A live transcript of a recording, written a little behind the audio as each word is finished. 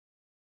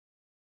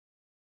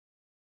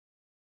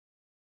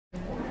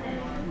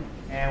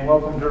and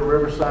welcome to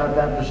Riverside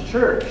Baptist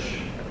Church.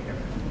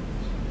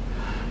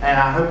 And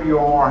I hope you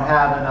all are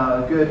having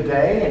a good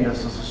day, and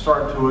this is the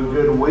start to a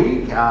good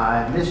week.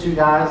 I missed you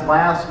guys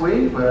last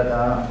week, but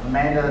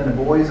Amanda and the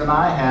boys and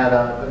I had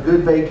a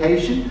good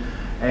vacation,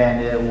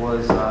 and it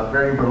was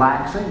very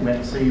relaxing.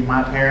 Went to see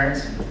my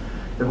parents.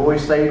 The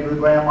boys stayed with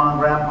Grandma and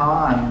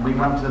Grandpa, and we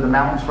went to the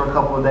mountains for a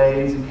couple of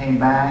days and came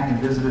back and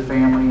visited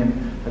family,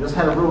 and I just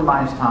had a real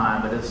nice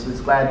time.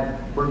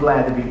 But we're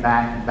glad to be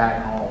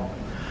back home.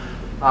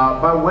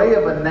 By way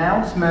of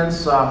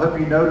announcements, I hope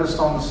you noticed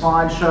on the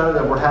slideshow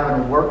that we're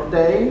having a work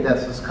day.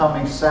 That's this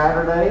coming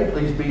Saturday.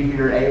 Please be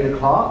here at 8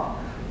 o'clock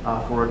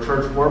for a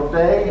church work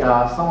day.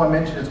 Someone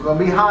mentioned it's going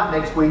to be hot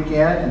next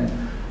weekend,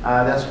 and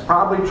that's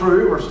probably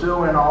true. We're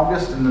still in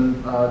August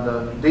in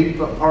the deep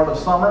part of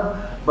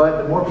summer,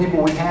 but the more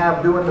people we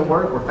have doing the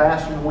work, the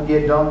faster we'll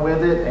get done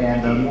with it,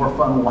 and the more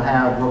fun we'll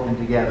have working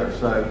together.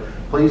 So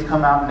please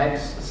come out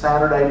next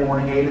Saturday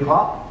morning, 8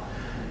 o'clock.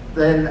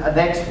 Then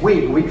next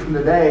week, a week from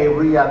today,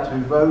 we got to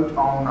vote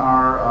on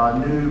our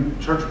new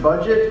church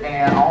budget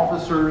and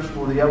officers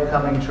for the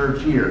upcoming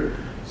church year.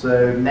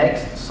 So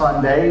next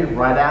Sunday,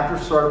 right after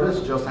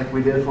service, just like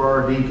we did for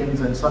our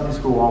deacons and Sunday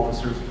school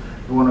officers,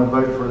 we want to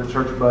vote for the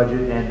church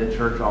budget and the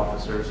church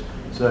officers.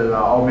 So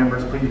all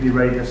members, please be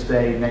ready to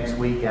stay next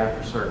week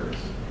after service.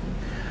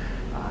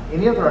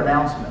 Any other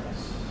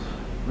announcements?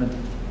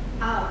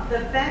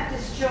 The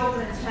Baptist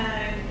Children's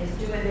Home is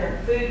doing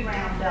their food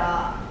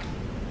roundup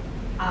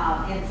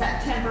in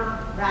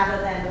September rather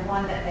than the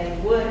one that they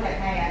would have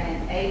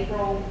had in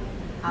April.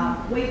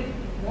 We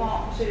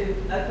want to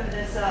open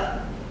this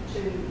up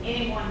to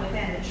anyone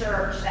within the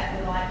church that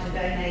would like to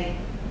donate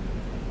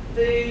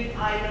food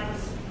items,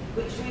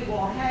 which we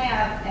will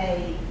have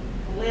a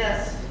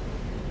list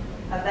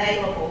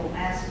available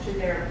as to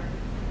their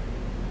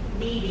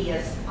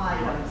neediest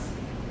items.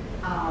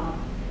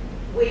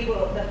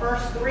 The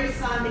first 3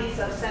 Sundays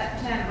of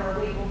September,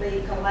 we will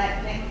be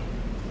collecting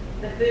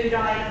the food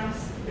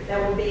items.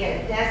 There will be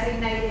a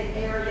designated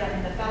area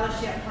in the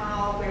fellowship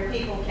hall where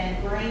people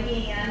can bring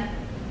in,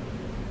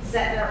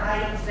 set their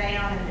items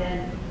down, and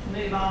then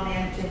move on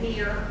into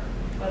here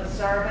for the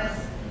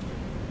service.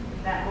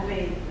 That will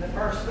be the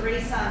first 3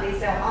 Sundays.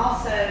 There'll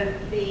also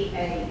be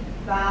a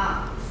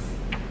box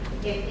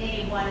if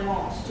anyone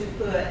wants to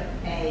put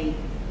a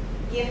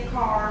gift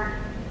card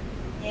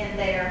in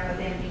there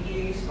for them to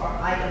use for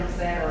items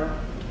that are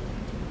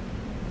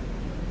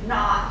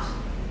not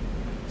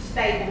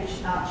stable,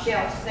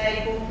 shelf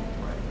stable,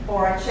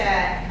 or a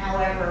check,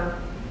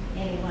 however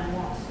anyone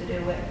wants to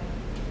do it,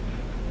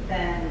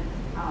 then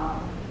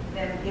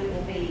it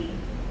will be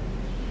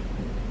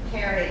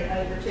carried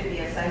over to the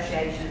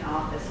association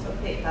office for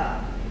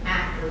pickup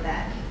after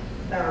that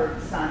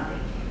 3rd Sunday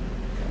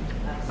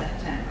of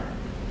September.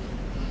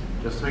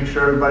 Just to make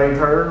sure everybody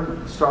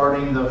heard,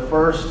 starting the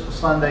first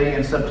Sunday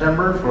in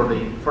September, for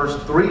the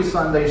first 3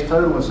 Sundays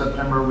total in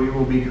September, we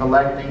will be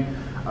collecting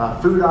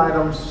food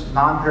items,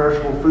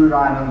 non-perishable food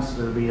items.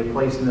 There will be a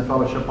place in the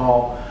fellowship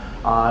hall.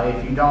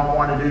 If you don't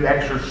want to do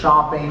extra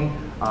shopping,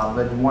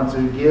 but you want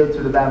to give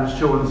to the Baptist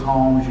Children's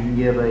Homes, you can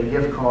give a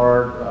gift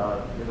card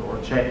or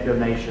a check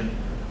donation.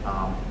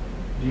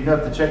 Do you know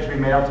if the checks are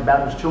being made out to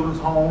Baptist Children's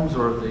Homes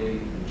or the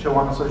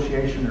Chowan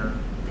Association? Or?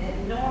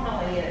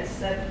 Normally it's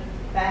the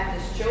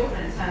Baptist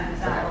Children's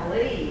Homes, I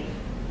believe.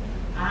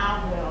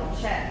 I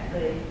will check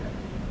the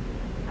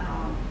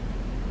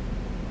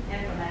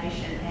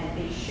information and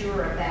be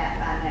sure of that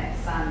by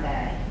next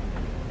Sunday.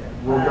 Yeah,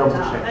 we'll double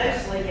check.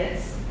 Mostly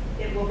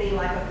it will be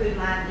like a Food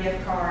Line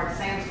gift card,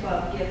 Sam's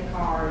Club gift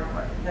card,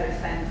 right. Those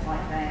things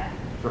like that.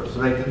 Sure.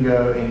 So they can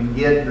go and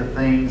get the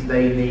things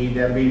they need.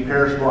 That be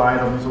perishable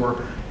items,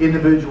 or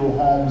individual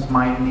homes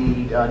might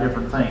need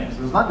different things.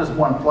 There's not just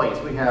one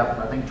place. We have,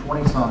 I think,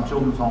 20-some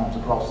children's homes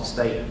across the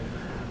state.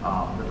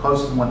 The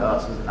closest one to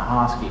us is in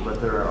Nahoski,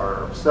 but there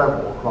are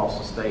several across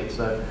the state.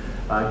 So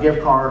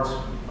gift cards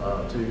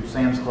to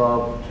Sam's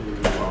Club,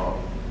 to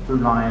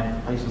Food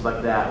Lion, places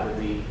like that would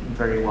be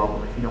very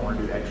welcome if you don't want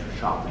to do extra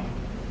shopping.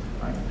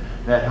 Right?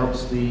 That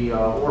helps the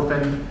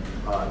orphan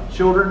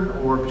children,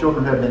 or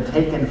children who have been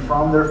taken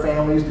from their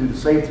families due to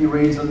safety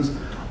reasons,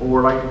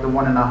 or like the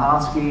one in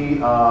Nahoski,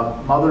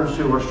 mothers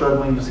who are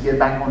struggling just to get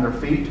back on their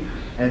feet,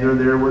 and they're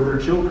there with their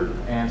children.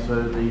 And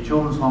so the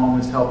children's home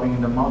is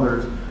helping the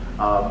mothers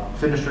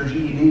finish their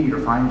GED or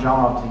find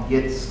jobs and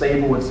get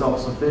stable and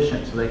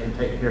self-sufficient so they can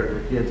take care of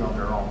their kids on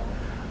their own.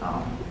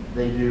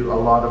 They do a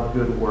lot of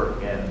good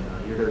work,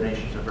 and your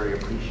donations are very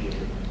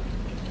appreciated.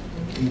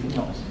 Anything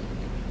else?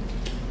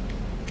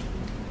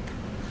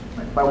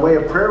 By way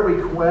of prayer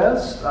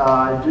request,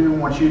 I do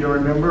want you to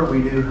remember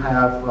we do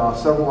have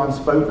several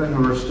unspoken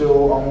who are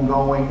still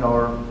ongoing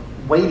or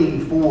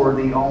waiting for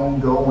the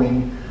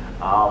ongoing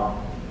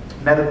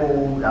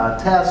medical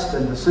tests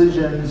and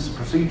decisions,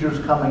 procedures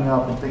coming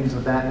up and things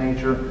of that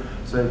nature.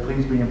 So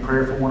please be in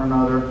prayer for one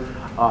another.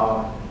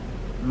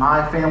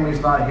 My family's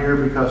not here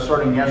because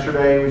starting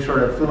yesterday we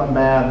started feeling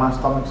bad. My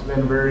stomach's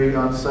been very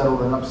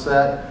unsettled and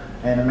upset,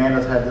 and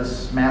Amanda's had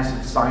this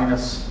massive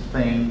sinus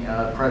thing,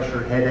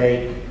 pressure,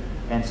 headache,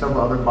 and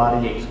several other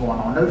body aches going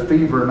on. No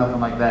fever or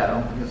nothing like that. I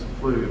don't think it's a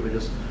flu, but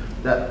just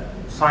that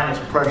sinus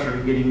pressure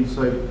getting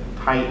so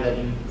tight that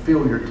you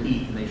feel your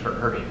teeth and they start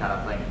hurting kind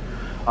of thing.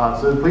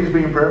 So please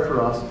be in prayer for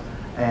us,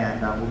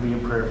 and we'll be in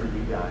prayer for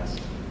you guys.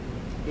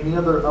 Any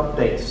other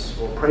updates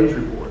or praise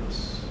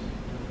reports?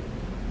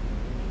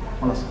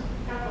 Melissa.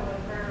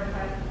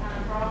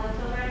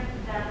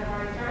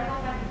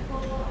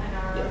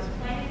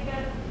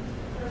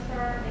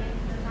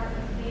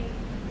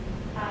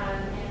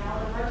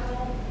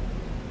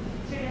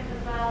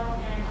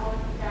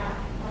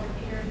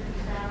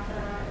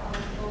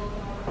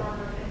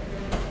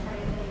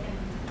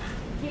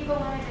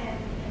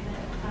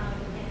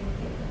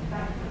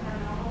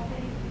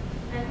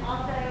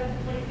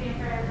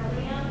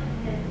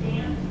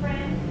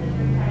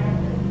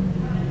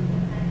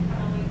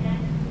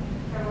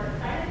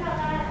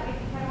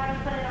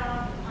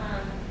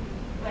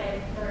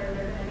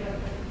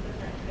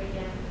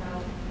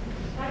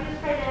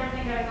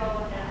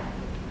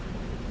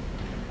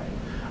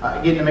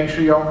 Again, to make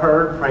sure y'all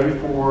heard, pray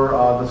for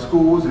the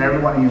schools and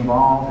everybody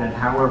involved, and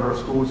however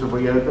schools have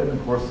reopened,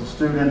 of course the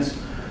students,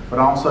 but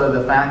also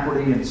the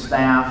faculty and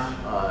staff,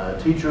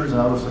 teachers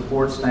and other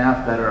support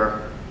staff that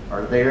are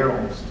there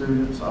on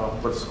students,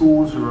 for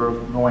schools who are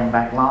going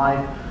back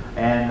live,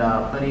 and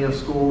plenty of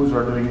schools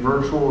are doing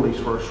virtual, at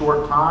least for a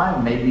short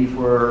time, maybe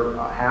for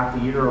half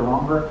the year or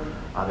longer.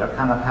 They're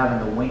kind of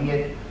having to wing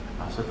it,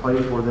 so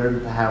pray for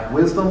them to have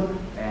wisdom,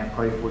 and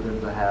pray for them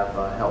to have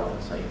health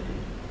and safety.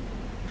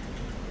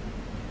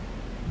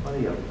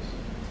 Anybody else?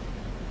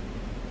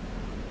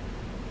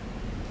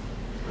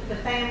 The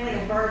family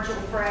of Virgil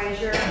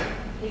Frazier.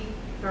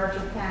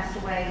 Virgil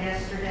passed away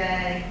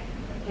yesterday.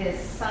 His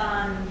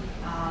son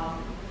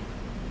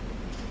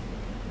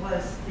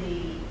was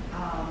the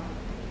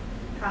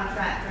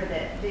contractor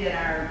that did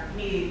our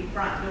new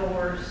front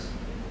doors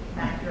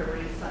back here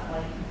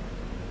recently.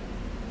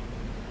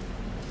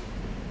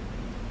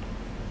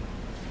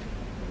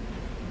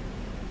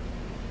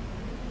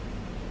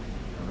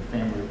 The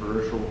family of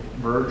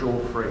Virgil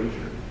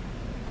Frazier.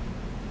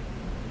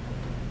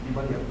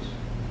 Anybody else?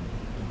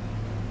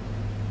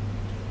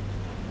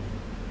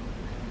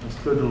 Let's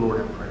go to the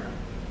Lord in prayer.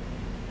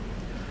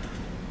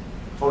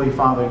 Holy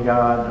Father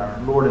God,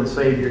 our Lord and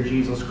Savior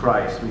Jesus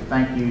Christ, we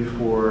thank you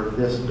for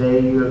this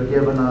day you have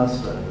given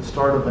us, the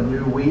start of a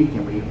new week,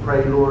 and we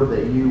pray, Lord,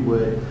 that you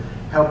would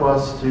help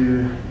us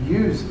to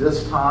use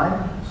this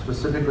time,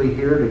 specifically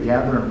here to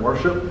gather and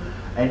worship,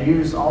 and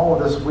use all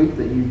of this week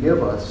that you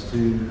give us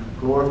to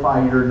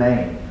glorify your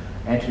name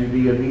and to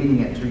be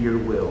obedient to your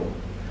will.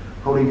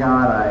 Holy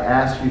God, I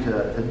ask you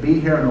to be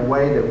here in a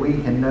way that we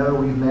can know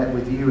we've met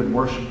with you and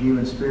worship you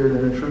in spirit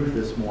and in truth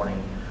this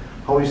morning.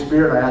 Holy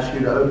Spirit, I ask you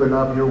to open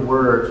up your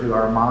word to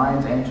our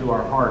minds and to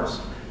our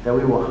hearts, that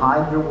we will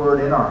hide your word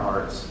in our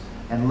hearts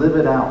and live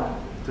it out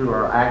through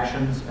our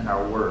actions and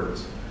our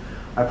words.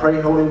 I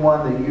pray, Holy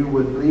One, that you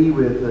would be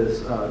with this,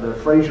 the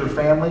Frazier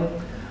family.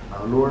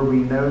 Lord, we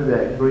know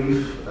that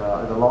grief,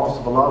 the loss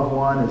of a loved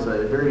one, is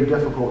a very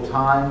difficult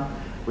time.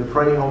 We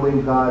pray,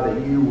 Holy God,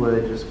 that you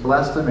would just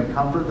bless them and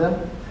comfort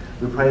them.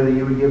 We pray that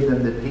you would give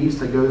them the peace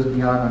that goes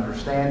beyond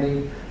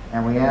understanding.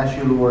 And we ask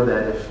you, Lord,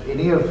 that if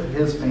any of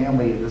his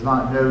family does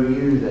not know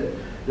you, that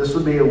this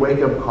would be a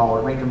wake-up call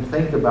to make them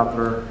think about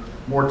their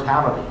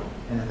mortality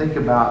and think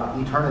about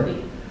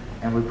eternity.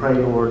 And we pray,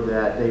 Lord,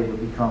 that they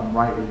would become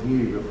right with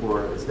you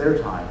before it's their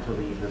time to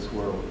leave this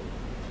world.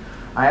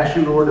 I ask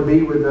you, Lord, to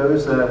be with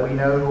those that we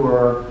know who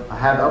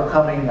have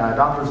upcoming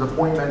doctor's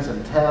appointments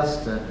and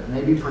tests and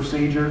maybe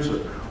procedures,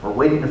 or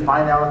waiting to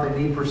find out if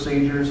they need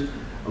procedures.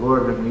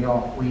 Lord,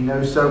 we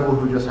know several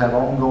who just have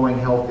ongoing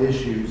health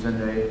issues, and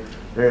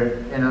they're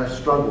in a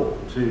struggle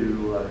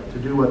to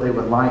do what they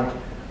would like.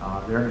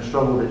 They're in a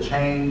struggle to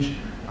change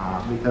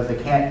because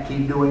they can't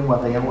keep doing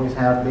what they always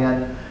have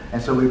been.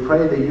 And so we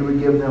pray that you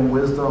would give them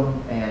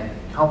wisdom and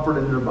comfort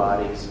in their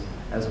bodies,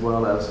 as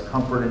well as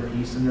comfort and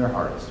peace in their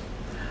hearts.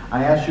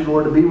 I ask you,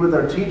 Lord, to be with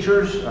our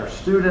teachers, our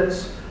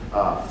students,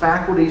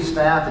 faculty,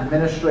 staff,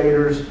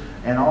 administrators,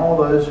 and all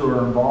those who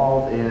are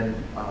involved in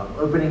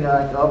opening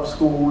up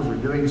schools or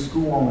doing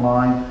school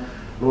online.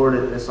 Lord,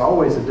 it's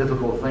always a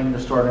difficult thing to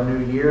start a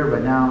new year,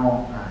 but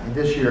now,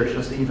 this year, it's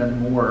just even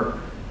more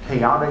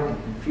chaotic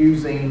and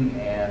confusing,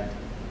 and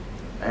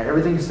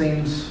everything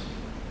seems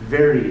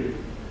varied.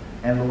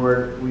 And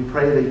Lord, we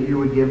pray that you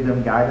would give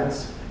them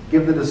guidance,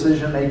 give the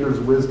decision makers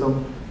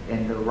wisdom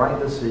and the right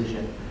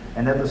decision,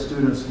 and that the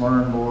students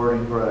learn, Lord,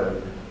 and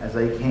grow as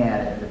they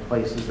can in the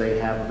places they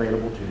have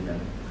available to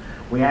them.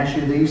 We ask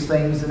you these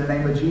things in the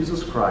name of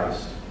Jesus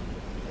Christ.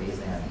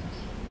 Amen.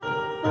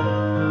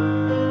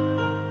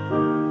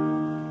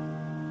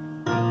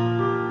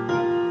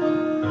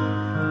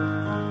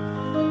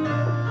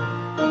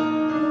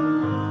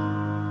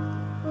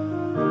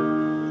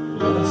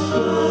 Bless the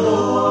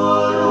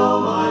Lord,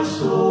 O my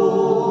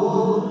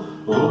soul,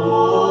 O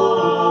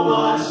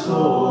my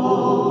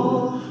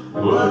soul,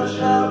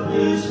 worship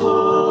his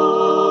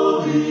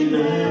holy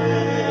name.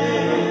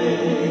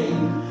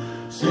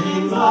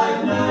 Sing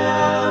like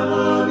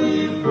never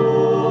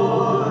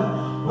before,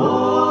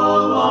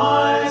 oh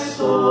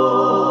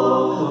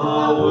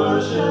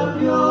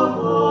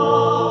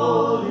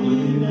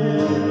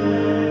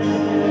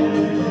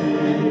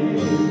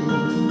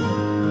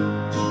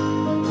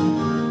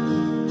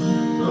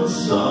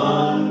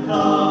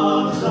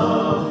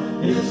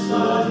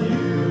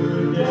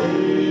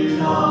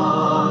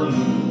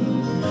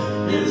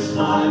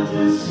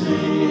to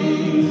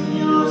sing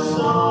your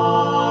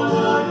song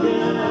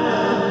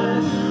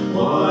again.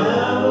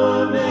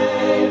 Whatever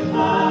may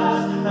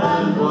pass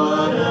and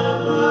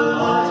whatever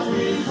lies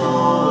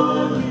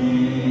before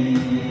me,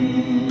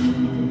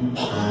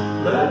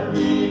 let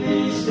me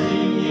be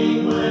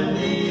singing when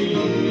the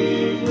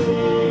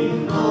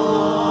evening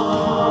comes.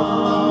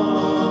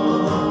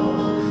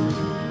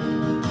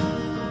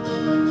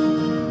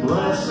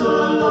 Bless the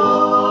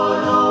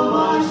Lord, oh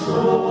my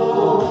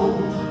soul,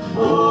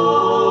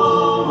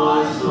 oh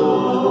my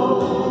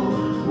soul,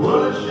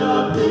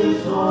 worship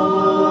His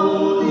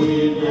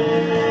holy name.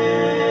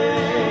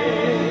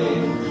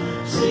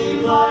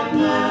 Sing like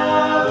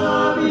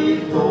never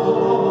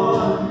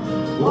before,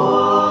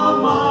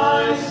 oh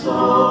my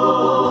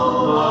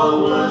soul, I'll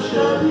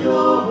worship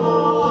your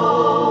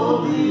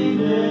holy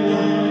name.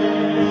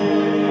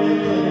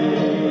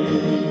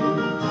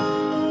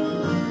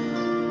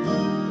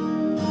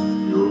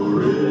 You're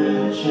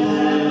rich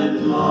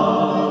and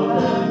love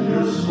and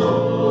you're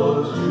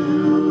slow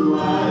to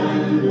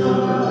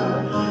anger.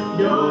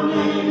 Your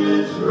name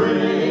is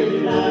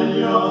great and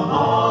your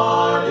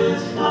heart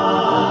is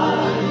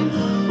kind.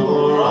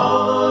 For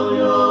all of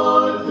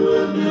your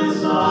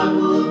goodness I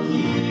will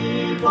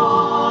keep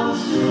on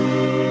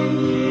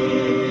singing.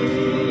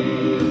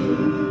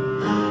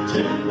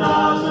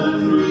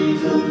 10,000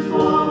 reasons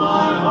for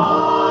my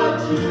heart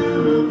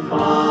to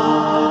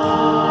find.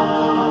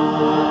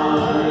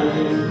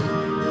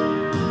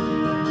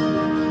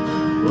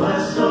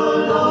 Bless the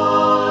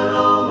Lord,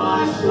 oh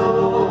my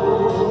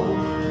soul,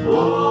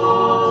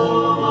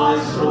 oh my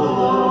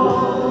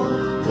soul,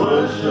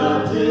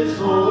 worship His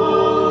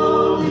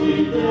holy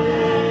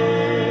name.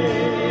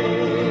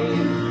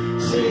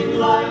 Sing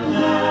like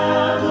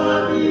never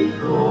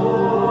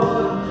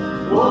before,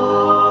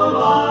 oh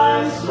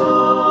my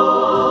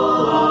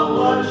soul, I'll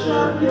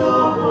worship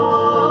your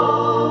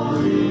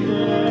holy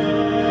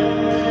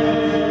name.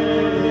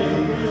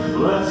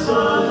 Bless the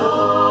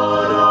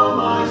Lord, oh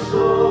my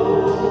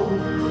soul,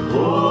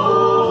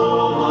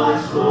 oh my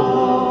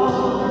soul,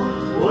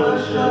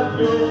 worship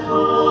His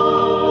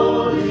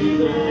holy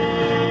name.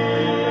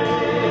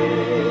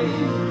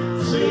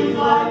 Sing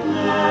like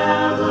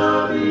never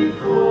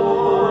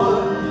before,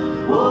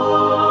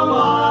 oh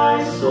my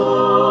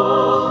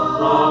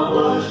soul, I'll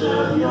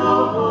worship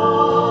your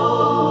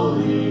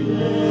holy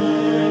name.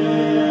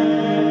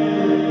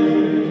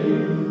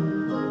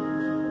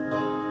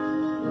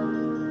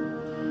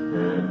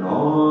 And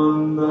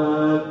on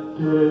that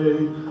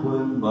day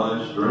when my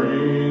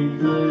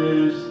strength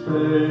is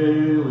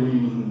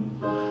failing,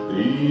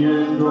 the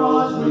end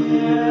draws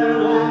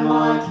near and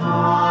my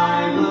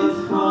time is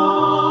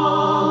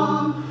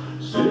come,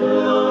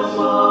 still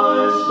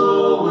my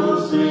soul will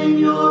sing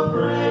your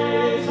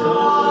praise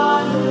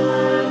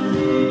unending.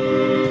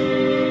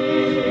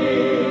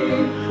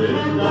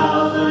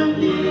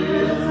 10,000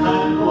 years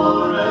and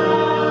forevermore.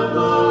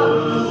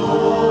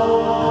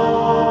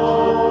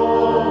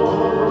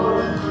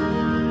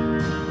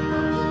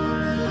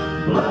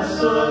 Bless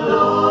the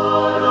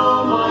Lord,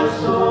 oh my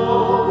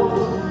soul,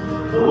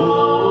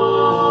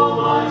 oh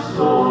my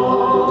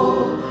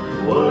soul,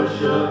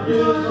 worship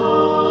His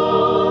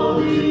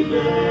holy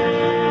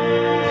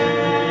name.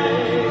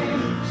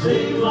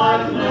 Sing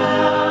like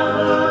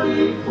never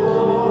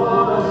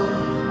before,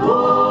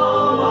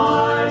 oh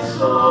my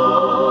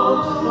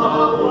soul,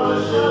 I'll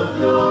worship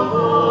your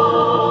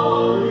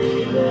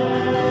holy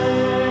name.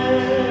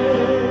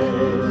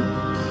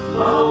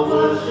 I'll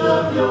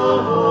worship your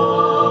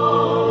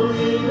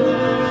holy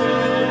name.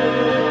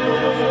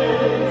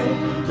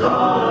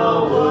 God,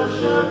 I'll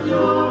worship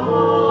your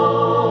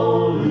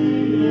holy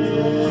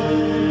name.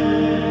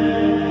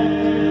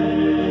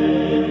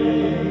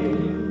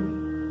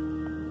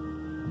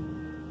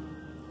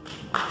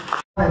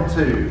 And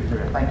 2.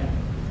 Thank you.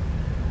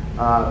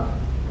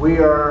 We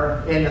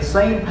are in the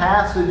same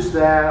passage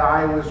that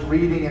I was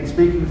reading and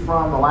speaking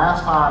from the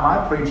last time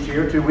I preached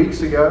here 2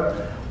 weeks ago.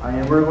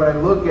 And we're going to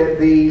look at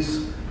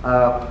these,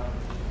 not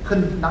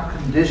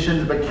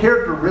conditions, but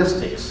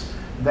characteristics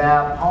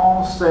that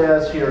Paul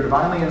says here,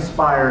 divinely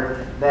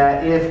inspired,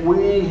 that if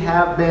we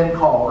have been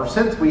called, or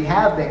since we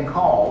have been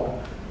called,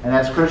 and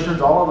as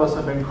Christians, all of us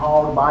have been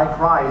called by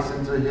Christ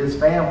into His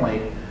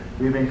family.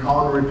 We've been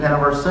called to repent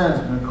of our sins.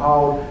 We've been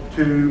called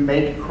to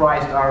make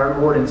Christ our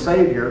Lord and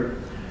Savior.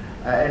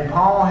 And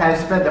Paul has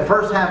spent the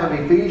first half of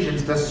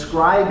Ephesians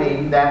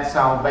describing that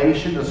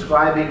salvation,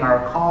 describing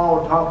our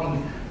call,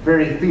 talking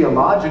very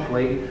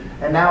theologically.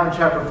 And now in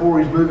chapter 4,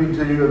 he's moving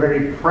to a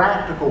very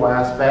practical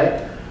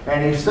aspect.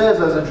 And he says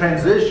as a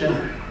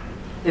transition,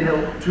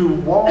 to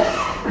walk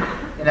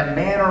in a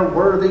manner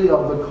worthy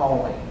of the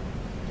calling.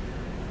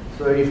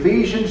 So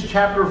Ephesians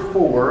chapter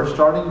 4,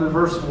 starting with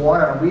verse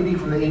 1, I'm reading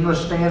from the English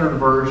Standard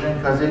Version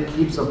because it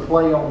keeps a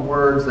play on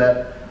words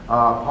that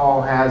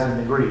Paul has in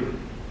the Greek.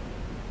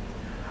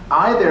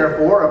 I,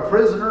 therefore, a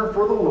prisoner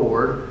for the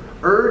Lord,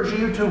 urge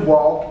you to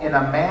walk in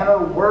a manner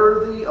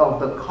worthy of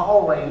the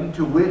calling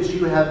to which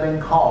you have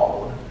been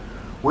called,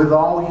 with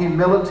all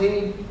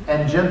humility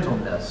and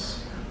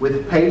gentleness,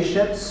 with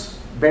patience,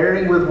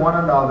 bearing with one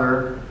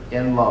another,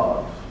 in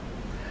love.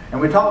 And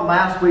we talked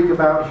last week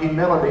about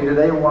humility.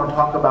 Today we want to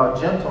talk about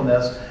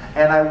gentleness.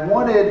 And I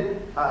wanted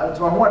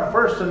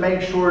first to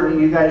make sure that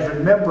you guys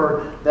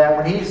remember that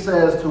when he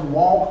says to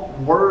walk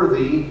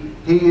worthy,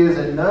 he is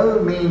in no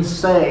means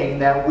saying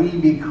that we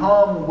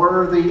become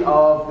worthy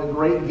of the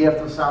great gift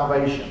of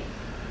salvation.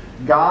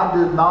 God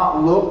did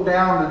not look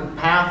down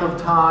the path of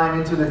time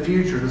into the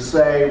future to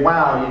say,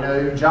 wow, you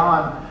know,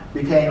 John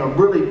became a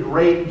really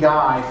great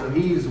guy, so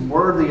he's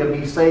worthy of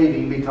me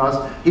saving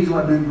because he's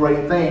going to do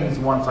great things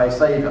once I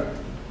save him.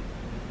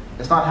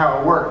 It's not how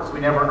it works. We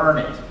never earn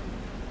it.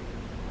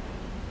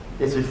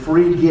 It's a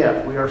free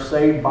gift. We are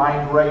saved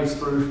by grace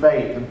through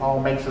faith. And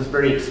Paul makes this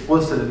very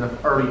explicit in the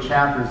early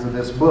chapters of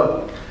this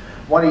book.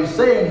 What he's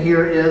saying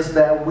here is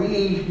that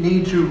we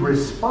need to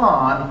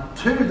respond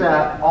to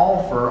that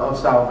offer of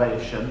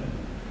salvation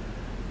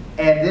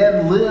and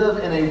then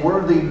live in a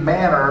worthy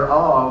manner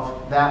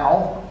of that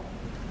offer.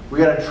 We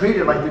got to treat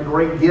it like the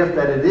great gift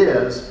that it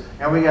is,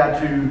 and we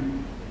got to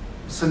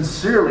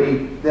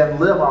sincerely then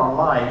live our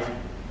life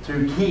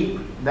to keep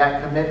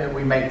that commitment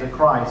we make to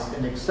Christ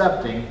in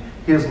accepting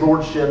His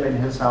lordship and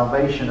His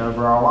salvation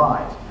over our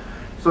lives.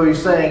 So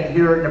he's saying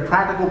here in the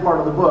practical part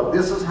of the book,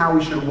 this is how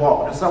we should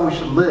walk. This is how we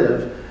should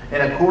live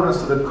in accordance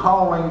to the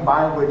calling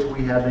by which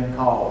we have been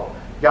called.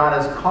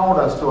 God has called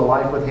us to a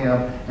life with Him,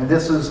 and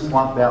this is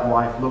what that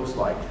life looks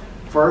like.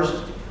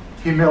 First,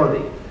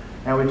 humility.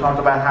 And we talked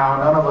about how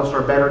none of us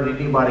are better than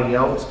anybody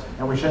else,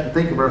 and we shouldn't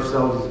think of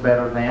ourselves as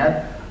better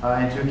than,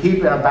 and to keep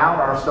about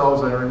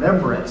ourselves a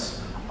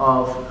remembrance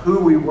of who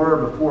we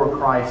were before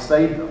Christ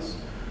saved us.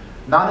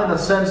 Not in a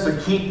sense to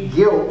keep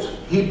guilt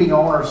heaping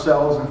on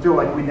ourselves and feel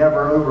like we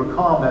never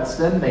overcome that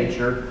sin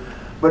nature,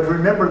 but to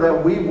remember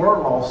that we were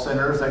lost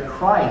sinners, that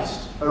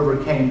Christ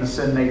overcame the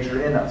sin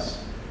nature in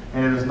us.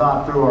 And it is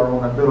not through our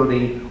own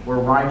ability or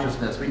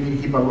righteousness. We need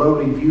to keep a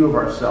lowly view of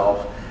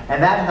ourselves.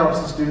 And that helps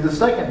us do the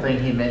second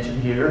thing he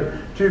mentioned here,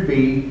 to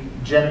be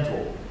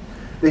gentle.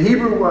 The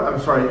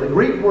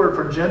Greek word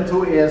for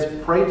gentle is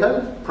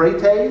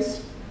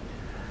praetes.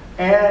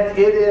 And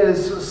it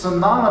is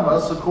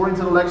synonymous, according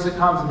to the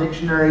lexicons and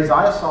dictionaries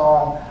I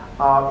saw,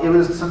 it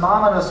was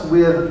synonymous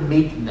with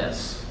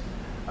meekness.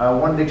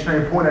 One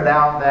dictionary pointed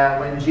out that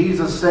when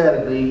Jesus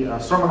said the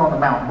Sermon on the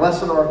Mount,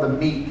 "Blessed are the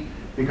meek,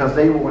 because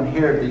they will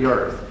inherit the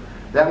earth,"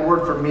 that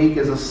word for meek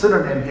is a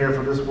synonym here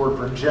for this word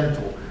for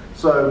gentle.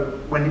 So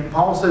when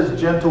Paul says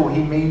gentle,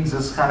 he means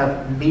this kind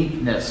of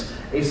meekness,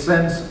 a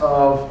sense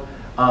of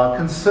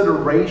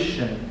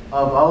consideration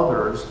of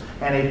others,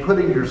 and a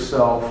putting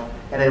yourself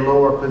in a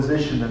lower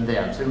position than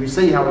them. So we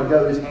see how it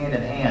goes hand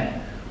in hand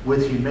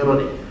with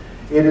humility.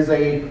 It is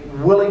a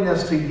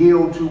willingness to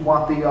yield to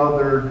what the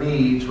other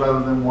needs rather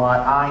than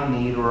what I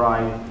need or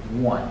I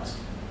want.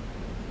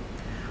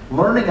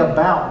 Learning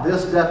about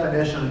this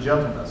definition of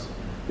gentleness,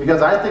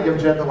 because I think of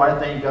gentle, I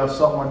think of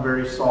someone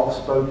very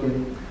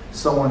soft-spoken,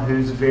 someone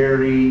who's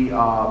very,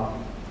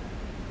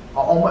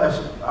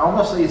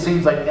 almost it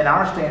seems like in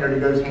our standard it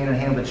goes hand in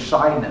hand with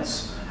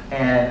shyness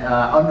and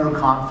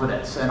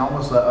underconfidence and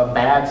almost a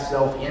bad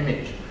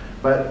self-image.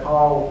 But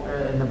Paul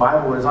in the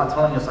Bible is not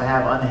telling us to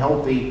have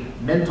unhealthy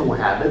mental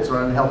habits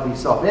or unhealthy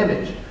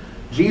self-image.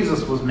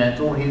 Jesus was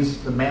mental.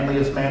 He's the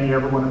manliest man you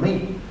ever want to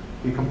meet.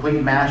 He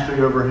complete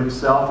mastery over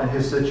himself and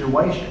his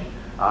situation.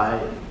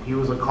 He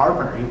was a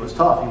carpenter. He was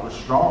tough. He was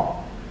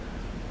strong.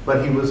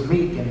 But he was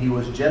meek and he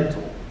was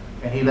gentle.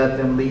 And he let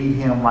them lead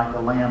him like a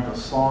lamb to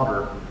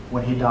slaughter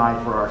when he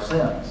died for our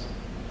sins.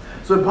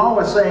 So Paul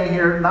is saying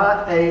here,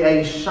 not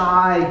a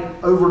shy,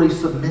 overly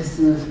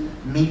submissive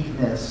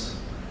meekness,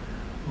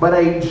 but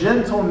a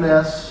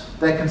gentleness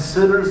that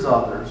considers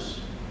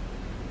others,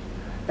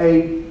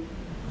 a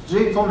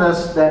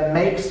gentleness that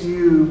makes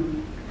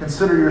you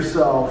consider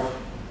yourself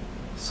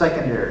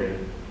secondary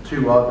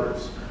to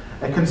others,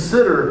 and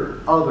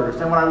consider others.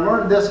 And when I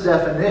learned this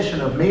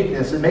definition of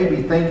meekness, it made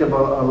me think of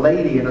a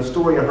lady and a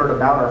story I heard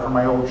about her from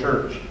my old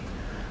church.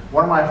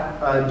 One of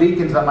my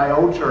deacons at my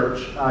old church,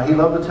 he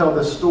loved to tell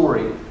this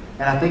story,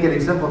 and I think it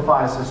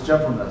exemplifies his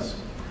gentleness.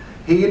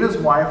 He and his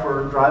wife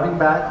were driving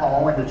back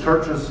home, and the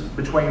church was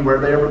between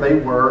wherever they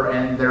were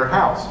and their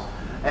house.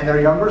 And their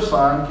younger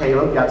son,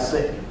 Caleb, got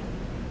sick.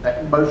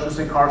 Motion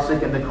sick, car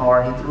sick in the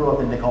car, and he threw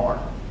up in the car.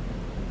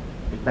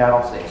 He was bad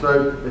off sick.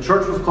 So the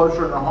church was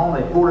closer to the home.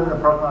 They pulled in the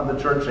parking lot of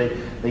the church.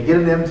 They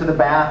get him to the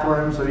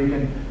bathroom so he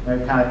can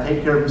kind of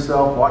take care of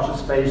himself, wash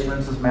his face,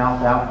 rinse his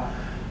mouth out.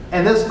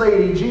 And this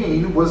lady,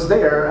 Jean, was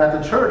there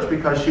at the church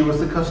because she was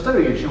the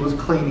custodian. She was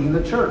cleaning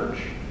the church.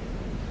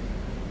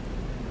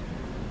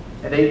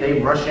 And they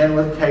rush in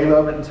with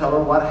Caleb and tell her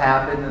what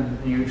happened.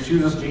 And you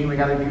excuse us, Jean, we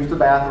got to use the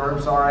bathroom,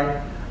 sorry.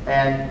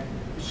 And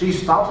she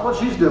stops what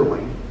she's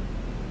doing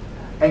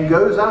and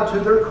goes out to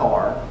their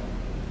car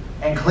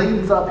and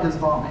cleans up his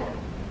vomit.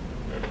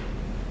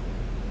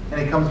 And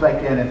he comes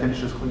back in and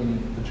finishes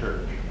cleaning the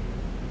church.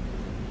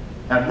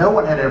 Now, no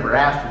one had ever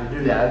asked her to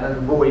do that. And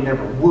the boy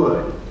never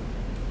would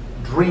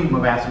dream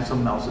of asking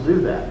someone else to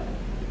do that.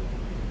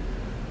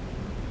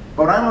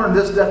 But when I learned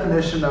this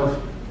definition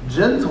of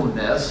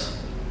gentleness,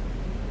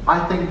 I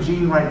think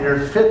Jean right there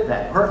fit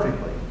that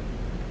perfectly.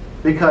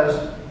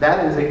 Because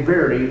that is a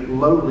very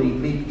lowly,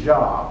 meek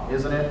job,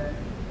 isn't it?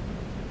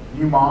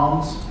 You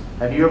moms,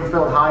 have you ever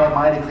felt high and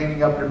mighty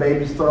cleaning up your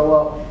baby's throw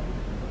up?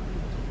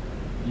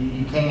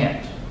 You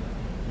can't.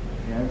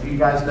 You know, if you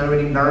guys know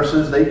any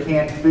nurses, they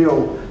can't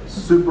feel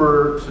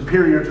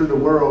superior to the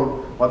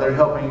world while they're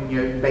helping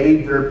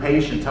bathe their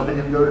patients, helping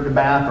them go to the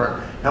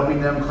bathroom,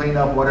 helping them clean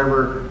up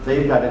whatever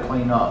they've got to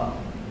clean up.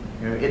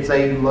 It's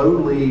a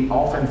lowly,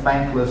 often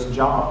thankless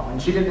job.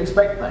 And she didn't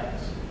expect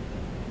things.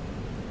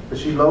 But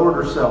she lowered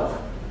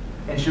herself.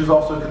 And she was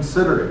also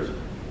considerate.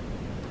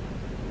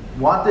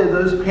 What did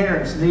those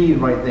parents need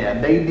right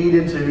then? They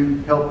needed to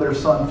help their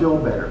son feel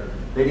better.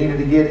 They needed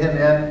to get him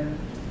in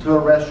to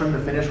a restroom to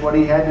finish what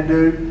he had to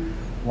do,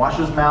 wash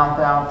his mouth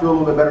out, feel a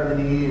little bit better than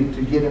he needed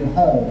to get him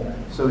home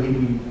so he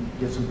could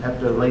get some pep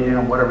to lay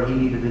down whatever he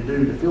needed to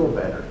do to feel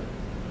better.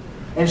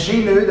 And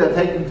she knew that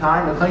taking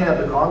time to clean up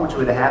the car, which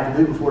we'd have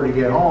to do before they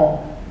get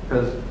home,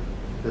 because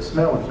the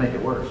smell would just make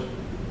it worse.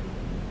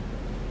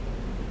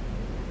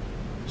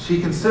 She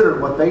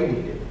considered what they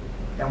needed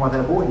and what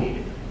that boy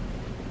needed.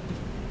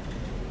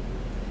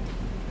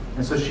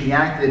 And so she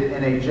acted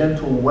in a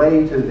gentle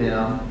way to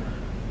them,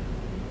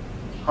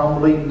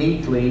 humbly,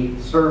 meekly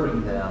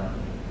serving them,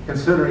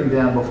 considering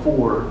them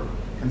before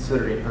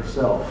considering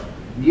herself,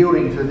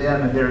 yielding to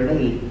them and their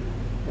need.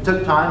 It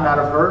took time out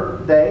of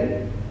her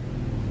day.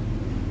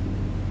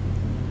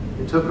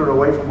 It took her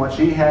away from what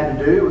she had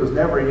to do. It was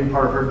never any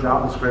part of her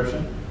job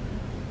description.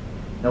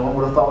 No one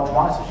would have thought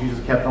twice if she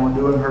just kept on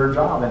doing her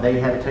job and they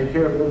had to take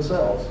care of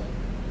themselves.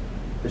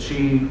 But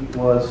she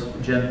was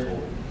gentle.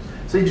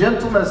 See,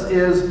 gentleness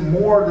is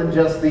more than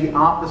just the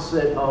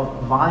opposite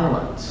of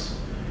violence.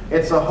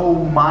 It's a whole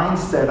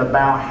mindset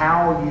about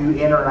how you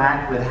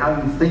interact with,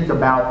 how you think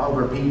about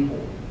other people.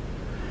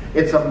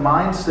 It's a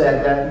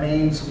mindset that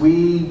means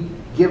we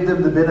give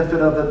them the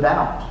benefit of the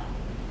doubt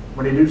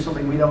when they do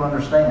something we don't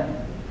understand.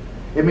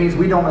 It means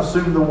we don't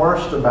assume the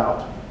worst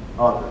about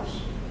others.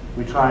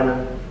 We try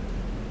to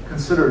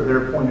consider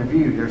their point of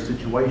view, their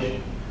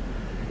situation.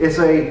 It's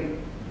a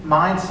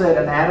mindset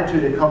and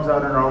attitude that comes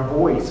out in our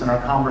voice and our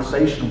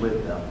conversation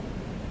with them.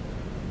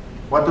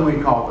 What do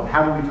we call them?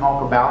 How do we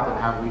talk about them?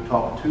 How do we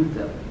talk to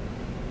them?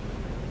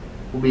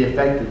 We'll be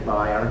affected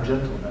by our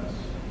gentleness.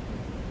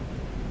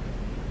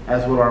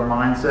 As will our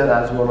mindset,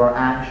 as will our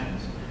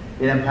actions.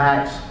 It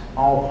impacts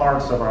all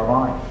parts of our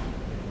life.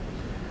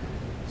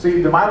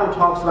 See, the Bible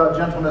talks about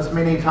gentleness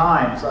many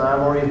times.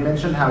 I've already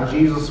mentioned how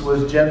Jesus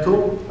was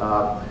gentle.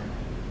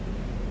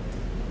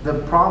 The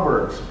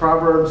Proverbs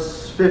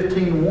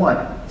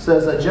 15:1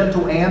 says, "A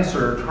gentle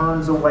answer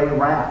turns away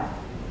wrath."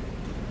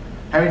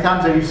 How many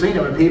times have you seen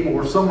it with people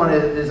where someone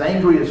is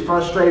angry, is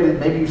frustrated?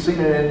 Maybe you've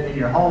seen it in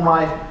your home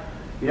life.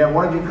 You know,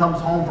 one of you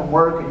comes home from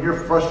work and you're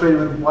frustrated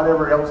with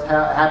whatever else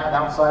happened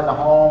outside the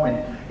home, and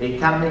it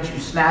kind of makes you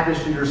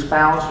snappish to your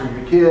spouse or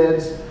your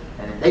kids,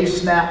 and they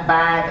snap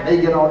back and they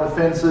get all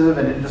defensive,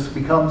 and it just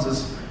becomes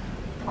this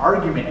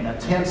argument and a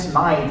tense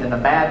night and a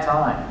bad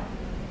time.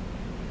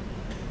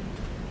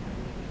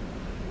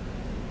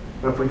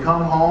 But if we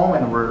come home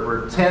and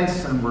we're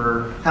tense and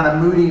we're kind of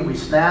moody and we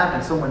snap,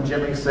 and someone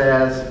gently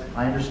says,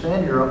 "I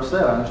understand you're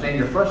upset, I understand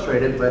you're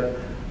frustrated, but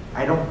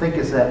I don't think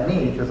it's at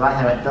me because I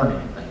haven't done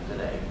anything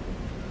today.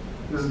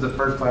 This is the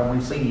first time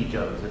we've seen each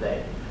other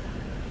today.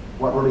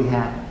 What really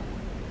happened?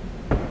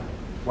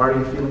 Why are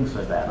you feeling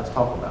so bad? Let's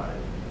talk about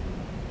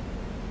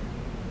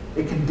it."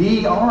 It can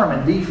de-arm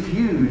and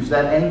defuse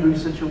that angry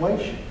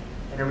situation,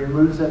 and it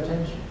removes that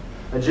tension.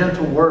 A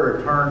gentle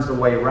word turns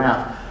away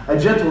wrath. A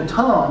gentle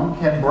tongue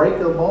can break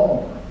a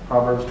bone.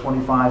 Proverbs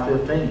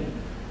 25:15.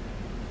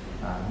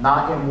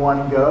 Not in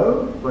one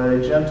go, but a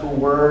gentle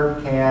word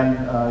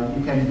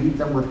you can beat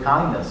them with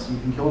kindness. You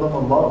can kill them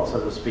with love, so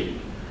to speak.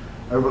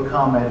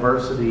 Overcome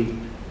adversity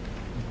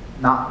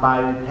not by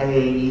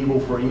repaying evil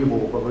for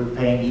evil, but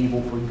repaying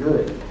evil for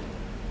good.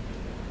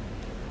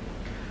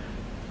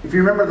 If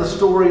you remember the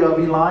story of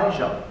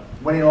Elijah,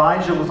 when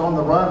Elijah was on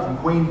the run from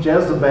Queen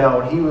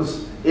Jezebel, and he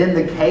was in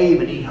the cave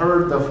and he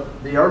heard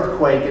the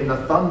earthquake and the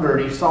thunder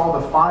and he saw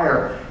the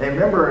fire. And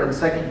remember in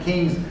 2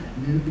 Kings,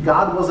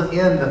 God wasn't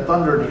in the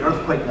thunder, the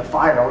earthquake, the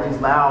fire, all these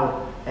loud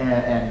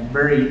and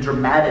very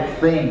dramatic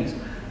things.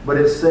 But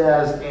it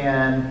says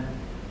in,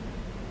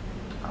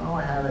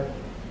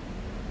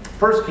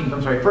 First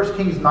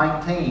Kings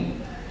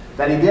 19,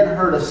 that he then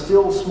heard a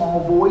still small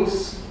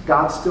voice,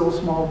 God's still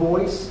small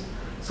voice.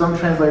 Some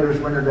translators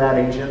render that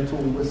a gentle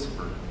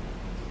whisper.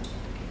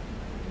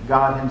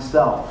 God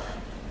himself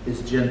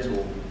is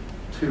gentle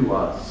to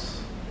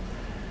us.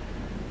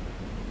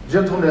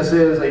 Gentleness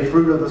is a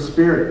fruit of the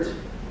Spirit.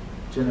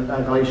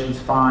 Galatians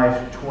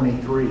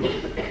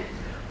 5:23.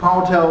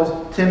 Paul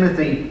tells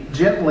Timothy,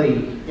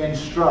 gently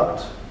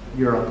instruct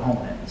your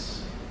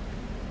opponents.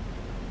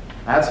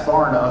 That's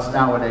foreign to us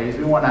nowadays.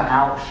 We want to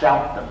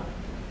outshout them,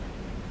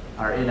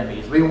 our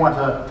enemies. We want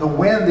to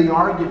win the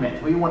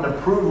argument. We want to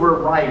prove we're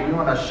right. We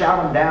want to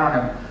shout them down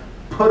and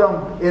put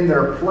them in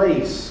their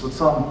place with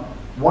some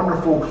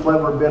wonderful,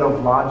 clever bit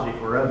of logic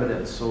or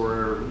evidence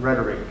or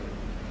rhetoric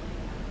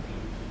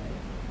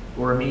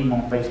or a meme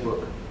on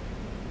Facebook.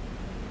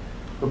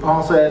 But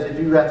Paul says if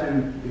you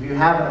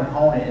have an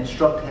opponent,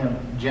 instruct him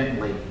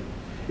gently.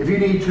 If you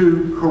need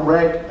to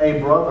correct a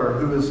brother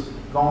who has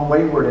gone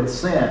wayward in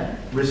sin,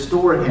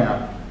 restore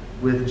him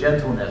with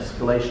gentleness.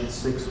 Galatians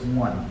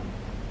 6:1.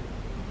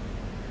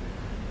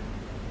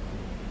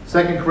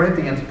 2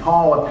 Corinthians,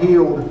 Paul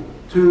appealed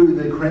to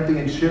the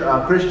Corinthian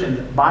Christians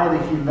by the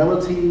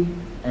humility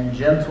and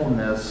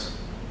gentleness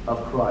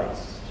of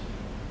Christ.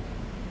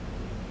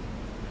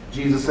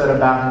 Jesus said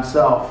about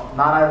himself,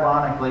 not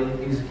ironically,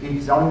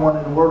 he's the only one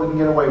in the world who can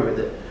get away with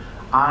it.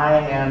 I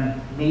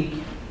am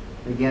meek,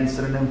 again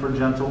synonym for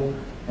gentle,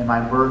 and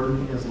my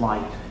burden is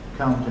light.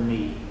 Come to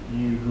me,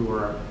 you who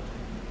are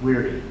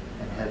weary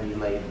and heavy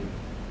laden,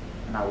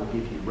 and I will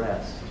give you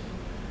rest.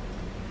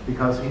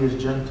 Because he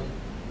is gentle.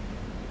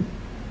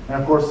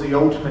 And of course the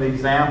ultimate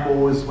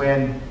example is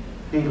when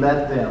he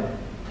let them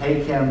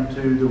take him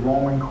to the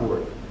Roman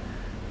court.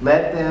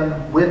 Let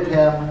them whip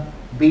him,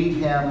 beat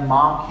him,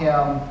 mock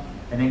him,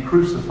 and then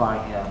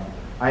crucify him.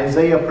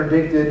 Isaiah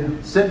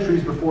predicted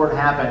centuries before it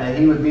happened that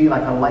he would be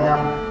like a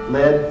lamb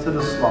led to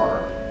the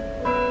slaughter.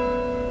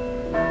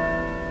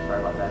 Sorry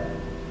about that.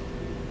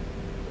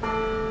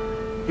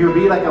 He would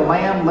be like a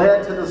lamb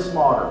led to the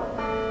slaughter.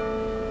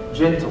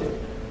 Gentle,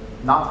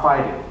 not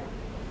fighting,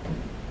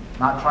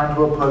 not trying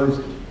to oppose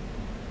it.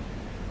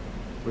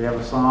 We have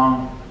a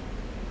song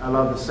I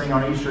love to sing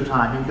on Easter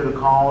time. He could have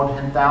called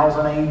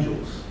 10,000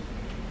 angels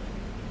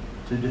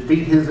to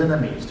defeat his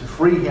enemies, to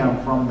free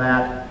him from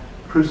that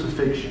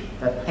crucifixion,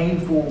 that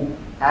painful,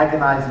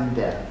 agonizing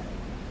death.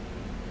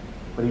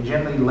 But he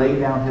gently laid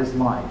down his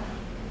life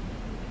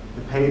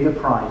to pay the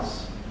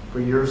price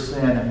for your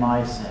sin and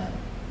my sin,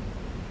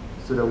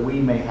 so that we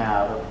may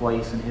have a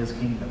place in his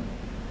kingdom.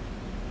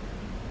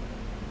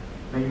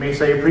 Now you may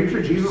say,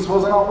 preacher, Jesus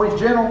wasn't always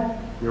gentle.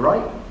 You're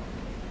right.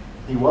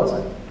 He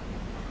wasn't.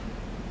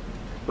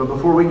 But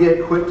before we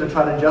get quick to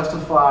try to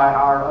justify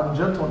our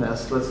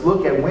ungentleness, let's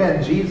look at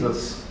when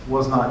Jesus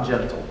was not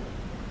gentle.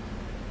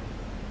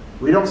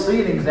 We don't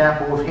see an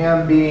example of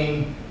him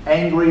being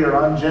angry or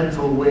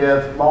ungentle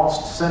with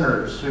lost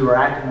sinners who are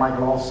acting like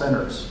lost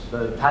sinners.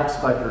 The tax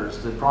collectors,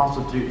 the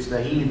prostitutes,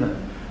 the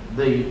heathen,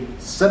 the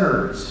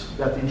sinners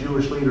that the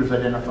Jewish leaders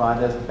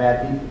identified as the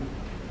bad people.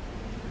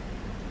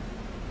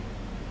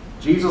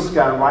 Jesus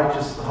got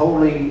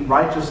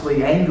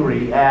righteously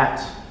angry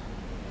at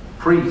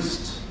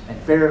priests and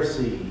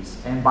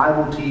Pharisees and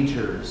Bible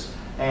teachers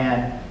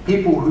and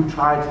people who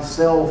tried to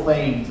sell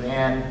things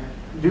and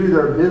do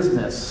their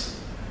business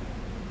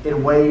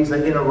in ways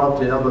that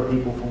interrupted other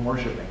people from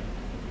worshiping.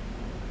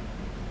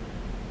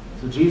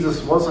 So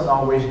Jesus wasn't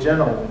always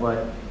gentle,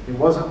 but it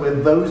wasn't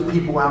with those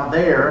people out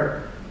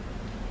there.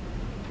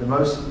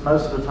 Most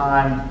of the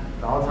time,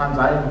 all the times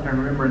I can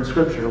remember in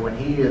Scripture, when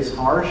he is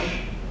harsh,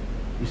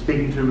 he's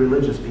speaking to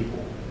religious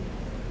people.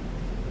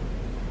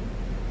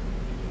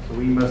 So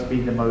we must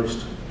be the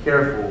most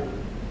careful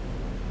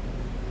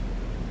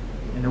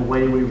in the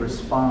way we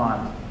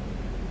respond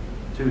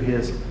to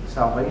his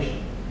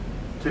salvation,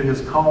 to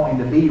his calling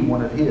to be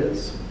one of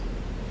his.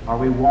 Are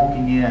we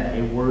walking in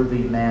a worthy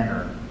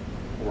manner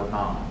or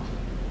not?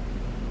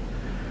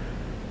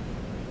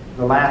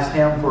 The last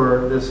hymn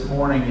for this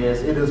morning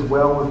is "It Is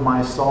Well With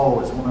My Soul."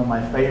 It's one of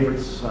my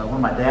favorites, one of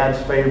my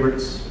dad's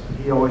favorites.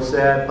 He always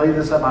said, play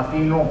this at my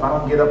funeral. If I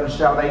don't get up and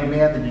shout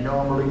amen, then you know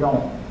I'm really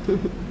gone.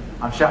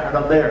 I'm shouting it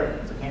up there,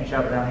 so I can't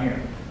shout it down here.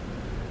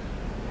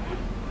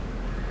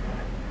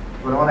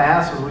 But I want to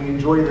ask, as we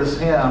enjoy this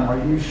hymn, are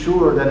you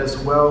sure that it's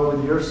well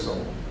with your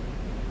soul?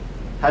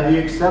 Have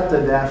you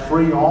accepted that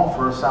free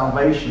offer of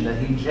salvation that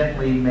he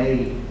gently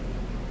made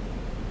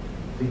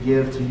to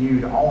give to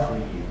you, to offer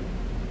you?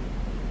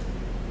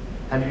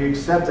 Have you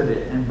accepted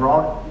it and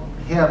brought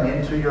him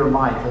into your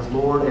life as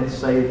Lord and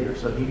Savior,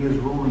 so he is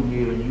ruling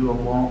you and you are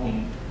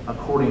walking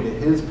according to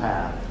his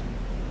path,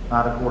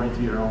 not according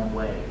to your own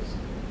ways?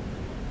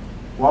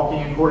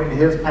 Walking according to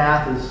his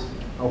path is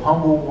a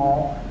humble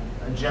walk,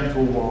 a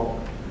gentle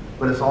walk,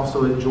 but it's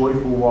also a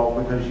joyful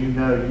walk because you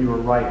know you are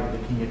right with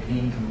the King of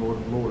Kings and Lord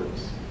of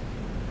Lords.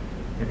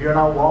 If you're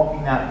not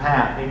walking that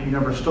path, maybe you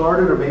never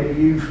started or maybe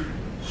you've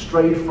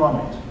strayed from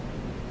it,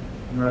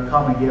 you're going to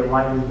come and get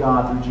right with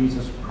God through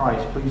Jesus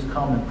Christ. Please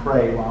come and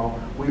pray while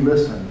we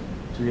listen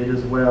to "It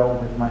Is Well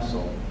With My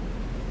Soul."